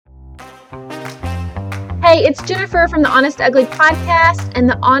Hey, it's Jennifer from the Honest Ugly podcast, and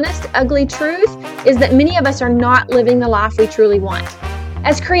the honest, ugly truth is that many of us are not living the life we truly want.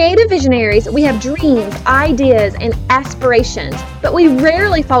 As creative visionaries, we have dreams, ideas, and aspirations, but we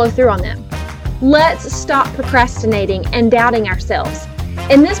rarely follow through on them. Let's stop procrastinating and doubting ourselves.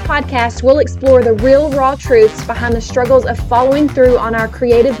 In this podcast, we'll explore the real, raw truths behind the struggles of following through on our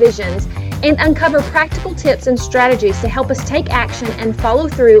creative visions and uncover practical tips and strategies to help us take action and follow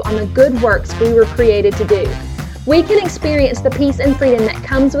through on the good works we were created to do. We can experience the peace and freedom that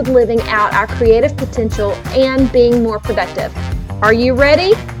comes with living out our creative potential and being more productive. Are you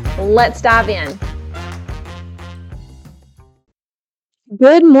ready? Let's dive in.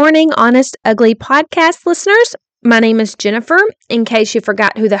 Good morning, Honest Ugly podcast listeners. My name is Jennifer, in case you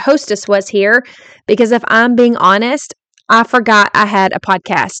forgot who the hostess was here, because if I'm being honest, I forgot I had a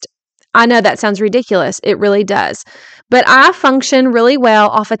podcast. I know that sounds ridiculous. It really does. But I function really well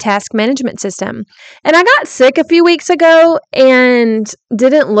off a task management system. And I got sick a few weeks ago and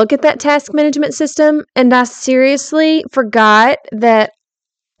didn't look at that task management system. And I seriously forgot that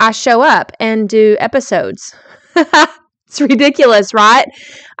I show up and do episodes. It's ridiculous, right?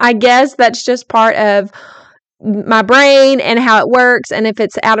 I guess that's just part of my brain and how it works. And if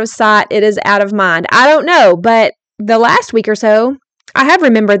it's out of sight, it is out of mind. I don't know. But the last week or so, I have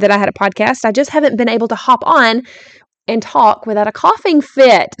remembered that I had a podcast. I just haven't been able to hop on and talk without a coughing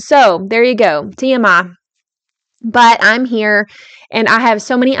fit. So there you go, TMI. But I'm here and I have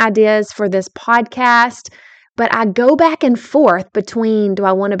so many ideas for this podcast, but I go back and forth between, do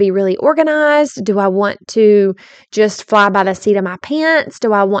I want to be really organized? Do I want to just fly by the seat of my pants?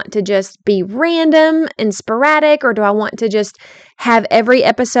 Do I want to just be random and sporadic? Or do I want to just have every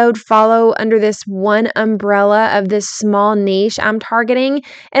episode follow under this one umbrella of this small niche I'm targeting?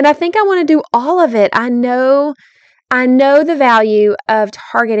 And I think I want to do all of it. I know the value of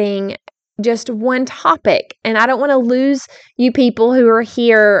targeting just one topic, and I don't want to lose you people who are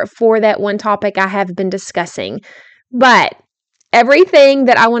here for that one topic I have been discussing. But everything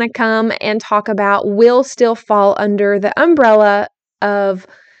that I want to come and talk about will still fall under the umbrella of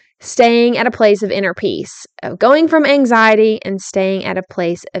staying at a place of inner peace, of going from anxiety and staying at a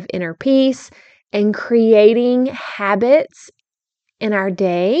place of inner peace and creating habits in our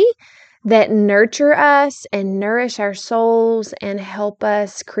day that nurture us and nourish our souls and help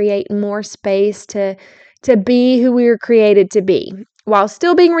us create more space to be who we were created to be, while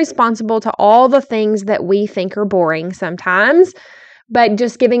still being responsible to all the things that we think are boring sometimes, but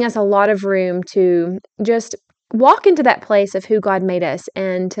just giving us a lot of room to just walk into that place of who God made us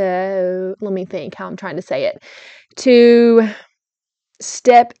and to, let me think how I'm trying to say it, to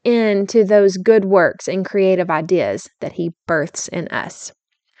step into those good works and creative ideas that He births in us.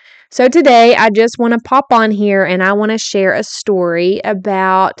 So today, I just want to pop on here and I want to share a story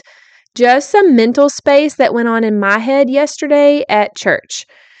about just some mental space that went on in my head yesterday at church.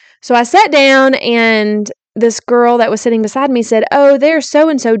 So I sat down and this girl that was sitting beside me said, "Oh, there's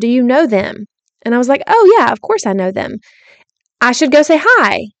so-and-so. Do you know them?" And I was like, "Oh, yeah, of course I know them. I should go say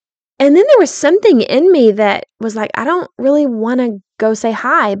hi." And then there was something in me that was like, I don't really want to go say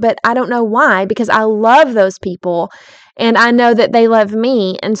hi, but I don't know why, because I love those people and I know that they love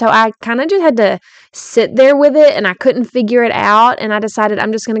me. And so I kind of just had to sit there with it and I couldn't figure it out. And I decided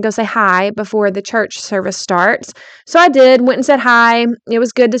I'm just going to go say hi before the church service starts. So I did, went and said hi. It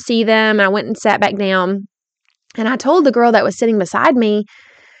was good to see them. I went and sat back down and I told the girl that was sitting beside me,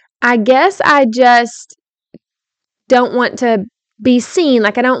 I guess I just don't want to be seen.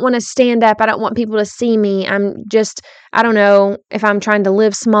 Like, I don't want to stand up. I don't want people to see me. I don't know if I'm trying to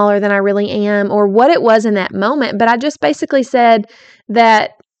live smaller than I really am or what it was in that moment. But I just basically said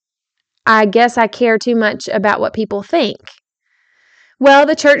that I guess I care too much about what people think. Well,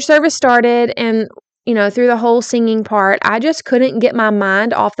 the church service started and, through the whole singing part, I just couldn't get my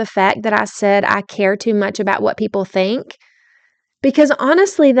mind off the fact that I said I care too much about what people think. Because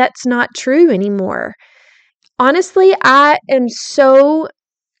honestly, that's not true anymore. Honestly, I am so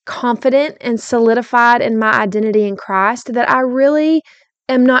confident and solidified in my identity in Christ that I really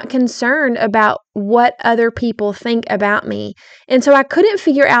am not concerned about what other people think about me. And so I couldn't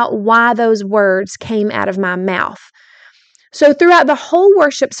figure out why those words came out of my mouth. So throughout the whole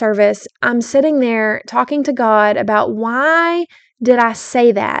worship service, I'm sitting there talking to God about why did I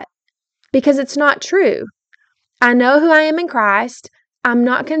say that? Because it's not true. I know who I am in Christ. I'm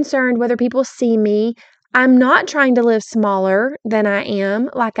not concerned whether people see me. I'm not trying to live smaller than I am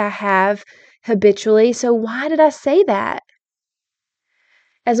like I have habitually. So why did I say that?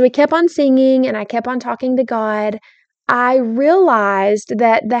 As we kept on singing and I kept on talking to God, I realized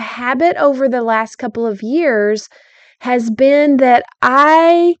that the habit over the last couple of years has been that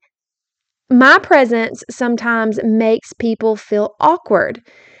I my presence sometimes makes people feel awkward.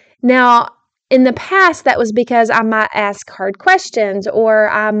 Now, in the past, that was because I might ask hard questions, or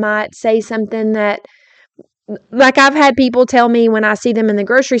I might say something that, like, I've had people tell me when I see them in the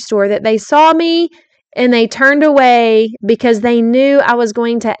grocery store that they saw me and they turned away because they knew I was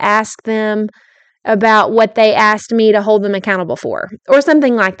going to ask them about what they asked me to hold them accountable for, or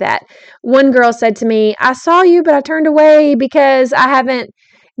something like that. One girl said to me, I saw you, but I turned away because I haven't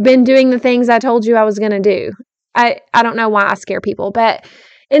been doing the things I told you I was going to do. I don't know why I scare people,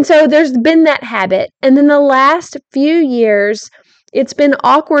 and so there's been that habit. And then the last few years, it's been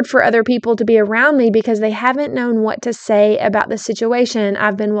awkward for other people to be around me because they haven't known what to say about the situation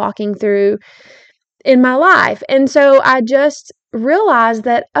I've been walking through in my life. And so I just realized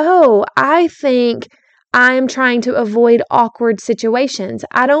that, oh, I think I'm trying to avoid awkward situations.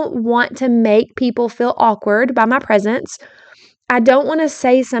 I don't want to make people feel awkward by my presence. I don't want to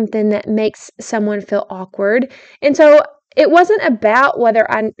say something that makes someone feel awkward. And so it wasn't about whether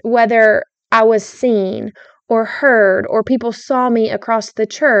I was seen or heard, or people saw me across the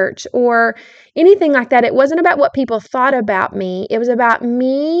church, or anything like that. It wasn't about what people thought about me. It was about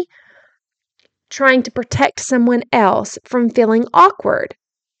me trying to protect someone else from feeling awkward.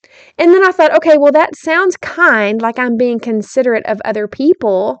 And then I thought, okay, well, that sounds kind, like I'm being considerate of other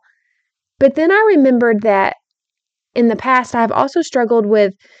people. But then I remembered that in the past, I've also struggled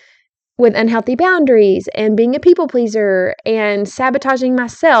with unhealthy boundaries and being a people pleaser and sabotaging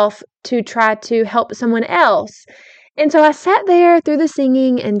myself to try to help someone else. And so I sat there through the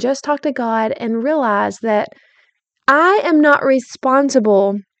singing and just talked to God and realized that I am not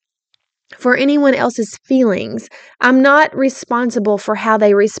responsible for anyone else's feelings. I'm not responsible for how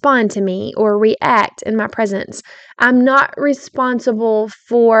they respond to me or react in my presence. I'm not responsible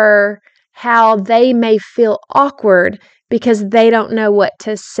for how they may feel awkward because they don't know what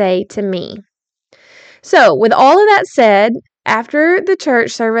to say to me. So, with all of that said, after the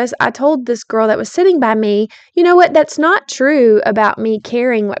church service, I told this girl that was sitting by me, you know what, that's not true about me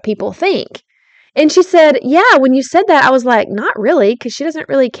caring what people think. And she said, yeah, when you said that, I was like, not really, because she doesn't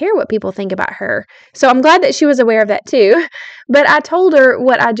really care what people think about her. So I'm glad that she was aware of that too. But I told her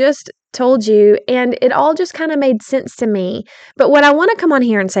what I just told you, and it all just kind of made sense to me. But what I want to come on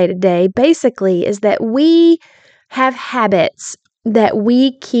here and say today, basically, is that we have habits that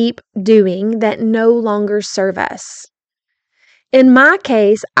we keep doing that no longer serve us. In my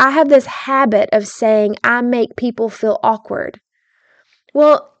case, I have this habit of saying I make people feel awkward.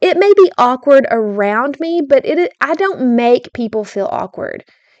 Well, it may be awkward around me, but I don't make people feel awkward.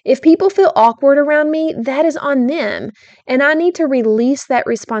 If people feel awkward around me, that is on them. And I need to release that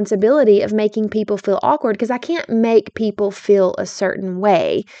responsibility of making people feel awkward because I can't make people feel a certain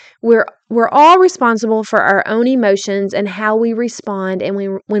way. We're all responsible for our own emotions and how we respond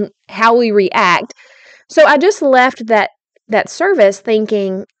and how we react. So I just left that service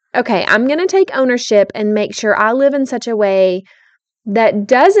thinking, okay, I'm going to take ownership and make sure I live in such a way that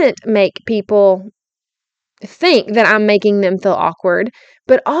doesn't make people think that I'm making them feel awkward,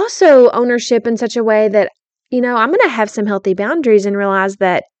 but also ownership in such a way that, I'm going to have some healthy boundaries and realize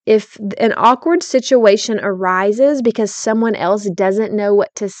that if an awkward situation arises because someone else doesn't know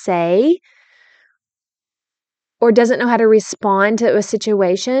what to say or doesn't know how to respond to a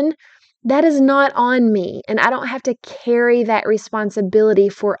situation, that is not on me, and I don't have to carry that responsibility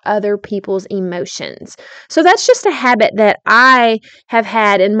for other people's emotions. So that's just a habit that I have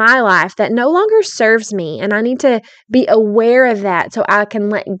had in my life that no longer serves me, and I need to be aware of that so I can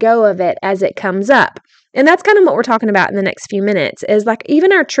let go of it as it comes up. And that's kind of what we're talking about in the next few minutes, is like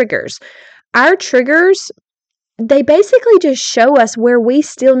even our triggers. Our triggers, they basically just show us where we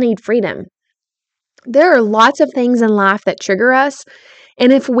still need freedom. There are lots of things in life that trigger us.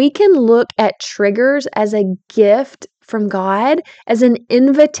 And if we can look at triggers as a gift from God, as an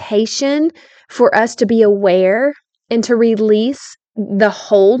invitation for us to be aware and to release the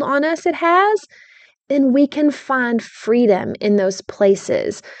hold on us it has, then we can find freedom in those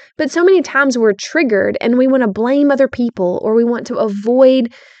places. But so many times we're triggered and we want to blame other people or we want to avoid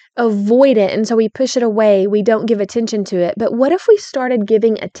it. And so we push it away. We don't give attention to it. But what if we started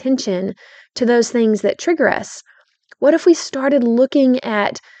giving attention to those things that trigger us? What if we started looking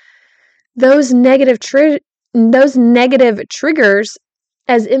at those negative triggers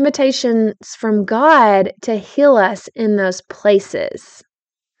as invitations from God to heal us in those places?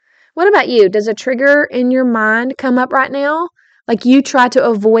 What about you? Does a trigger in your mind come up right now? Like you try to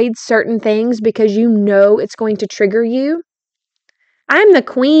avoid certain things because you know it's going to trigger you? I'm the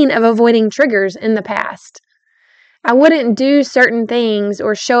queen of avoiding triggers in the past. I wouldn't do certain things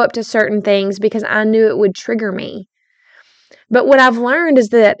or show up to certain things because I knew it would trigger me. But what I've learned is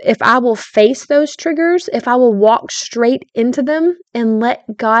that if I will face those triggers, if I will walk straight into them and let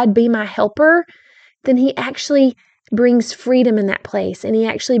God be my helper, then He actually brings freedom in that place. And He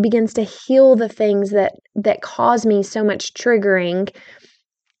actually begins to heal the things that cause me so much triggering.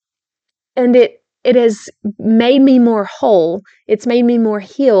 And it has made me more whole. It's made me more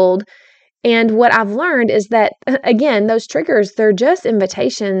healed. And what I've learned is that, again, those triggers, they're just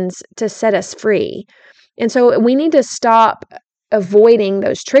invitations to set us free. And so we need to stop avoiding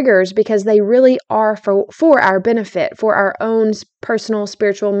those triggers because they really are for our benefit, for our own personal,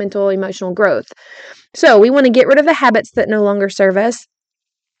 spiritual, mental, emotional growth. So we want to get rid of the habits that no longer serve us.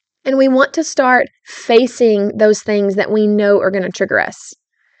 And we want to start facing those things that we know are going to trigger us.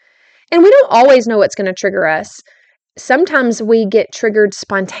 And we don't always know what's going to trigger us. Sometimes we get triggered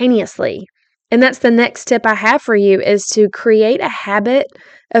spontaneously. And that's the next tip I have for you, is to create a habit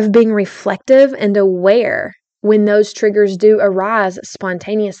of being reflective and aware when those triggers do arise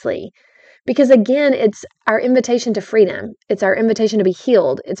spontaneously. Because again, it's our invitation to freedom. It's our invitation to be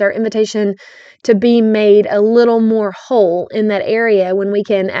healed. It's our invitation to be made a little more whole in that area when we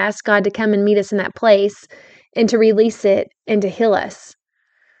can ask God to come and meet us in that place and to release it and to heal us.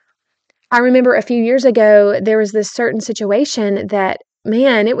 I remember a few years ago, there was this certain situation that,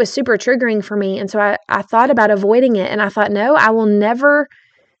 man, it was super triggering for me. And so I thought about avoiding it. And I thought, no, I will never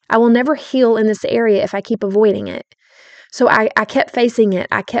heal in this area if I keep avoiding it. So I kept facing it.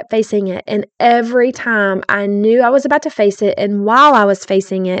 And every time I knew I was about to face it, and while I was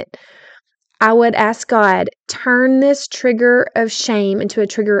facing it, I would ask God, turn this trigger of shame into a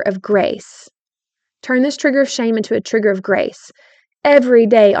trigger of grace. Turn this trigger of shame into a trigger of grace. Every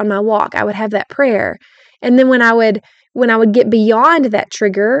day on my walk, I would have that prayer. And then when I would get beyond that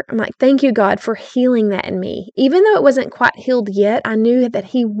trigger, I'm like, thank you, God, for healing that in me. Even though it wasn't quite healed yet, I knew that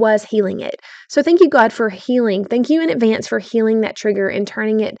He was healing it. So thank you, God, for healing. Thank you in advance for healing that trigger and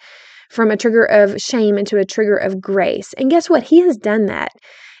turning it from a trigger of shame into a trigger of grace. And guess what? He has done that.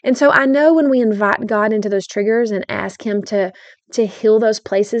 And so I know when we invite God into those triggers and ask Him to heal those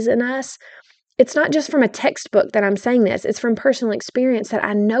places in us, it's not just from a textbook that I'm saying this. It's from personal experience that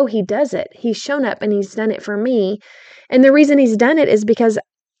I know He does it. He's shown up and He's done it for me. And the reason He's done it is because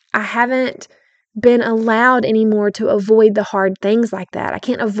I haven't been allowed anymore to avoid the hard things like that. I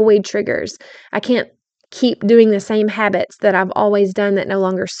can't avoid triggers. I can't keep doing the same habits that I've always done that no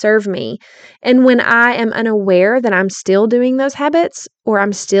longer serve me. And when I am unaware that I'm still doing those habits or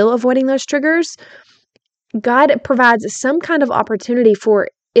I'm still avoiding those triggers, God provides some kind of opportunity for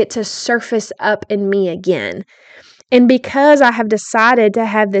it to surface up in me again. And because I have decided to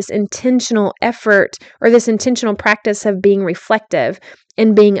have this intentional effort or this intentional practice of being reflective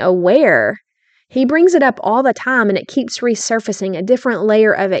and being aware, He brings it up all the time and it keeps resurfacing. A different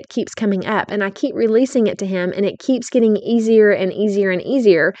layer of it keeps coming up and I keep releasing it to Him and it keeps getting easier and easier and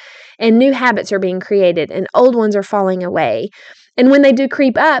easier. And new habits are being created and old ones are falling away. And when they do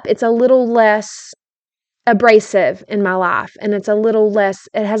creep up, it's a little less abrasive in my life and it has a little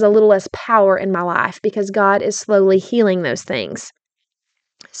less power in my life because God is slowly healing those things.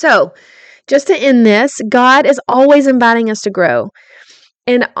 So just to end this, God is always inviting us to grow.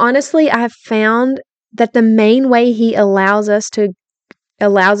 And honestly, I have found that the main way He allows us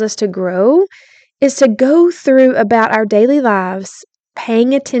to grow is to go through about our daily lives,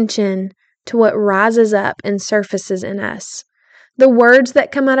 paying attention to what rises up and surfaces in us. The words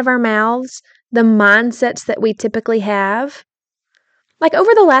that come out of our mouths, the mindsets that we typically have. Like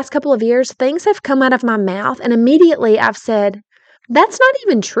over the last couple of years, things have come out of my mouth and immediately I've said, that's not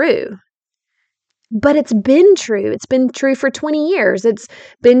even true. But it's been true. It's been true for 20 years. It's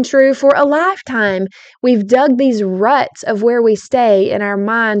been true for a lifetime. We've dug these ruts of where we stay in our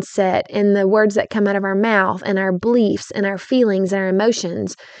mindset and the words that come out of our mouth and our beliefs and our feelings and our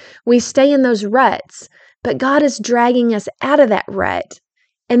emotions. We stay in those ruts, but God is dragging us out of that rut.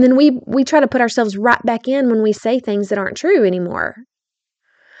 And then we try to put ourselves right back in when we say things that aren't true anymore.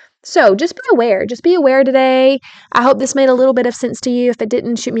 So just be aware. Just be aware today. I hope this made a little bit of sense to you. If it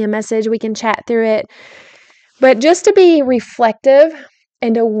didn't, shoot me a message. We can chat through it. But just to be reflective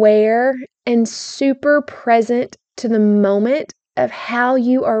and aware and super present to the moment of how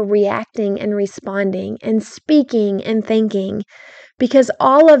you are reacting and responding and speaking and thinking, because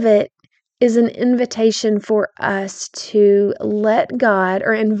all of it is an invitation for us to let God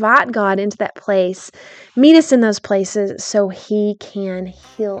or invite God into that place, meet us in those places so He can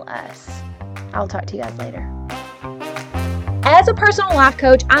heal us. I'll talk to you guys later. As a personal life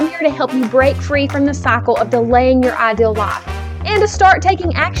coach, I'm here to help you break free from the cycle of delaying your ideal life and to start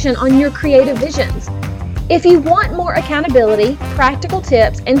taking action on your creative visions. If you want more accountability, practical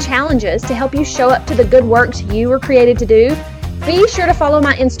tips, and challenges to help you show up to the good works you were created to do, Be sure to follow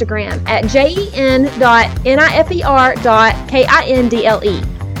my Instagram at jen.nifer.kindle.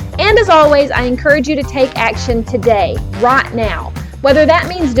 And as always, I encourage you to take action today, right now. Whether that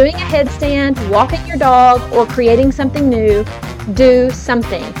means doing a headstand, walking your dog, or creating something new, do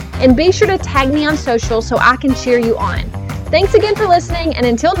something. And be sure to tag me on social so I can cheer you on. Thanks again for listening, and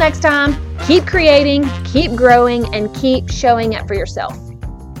until next time, keep creating, keep growing, and keep showing up for yourself.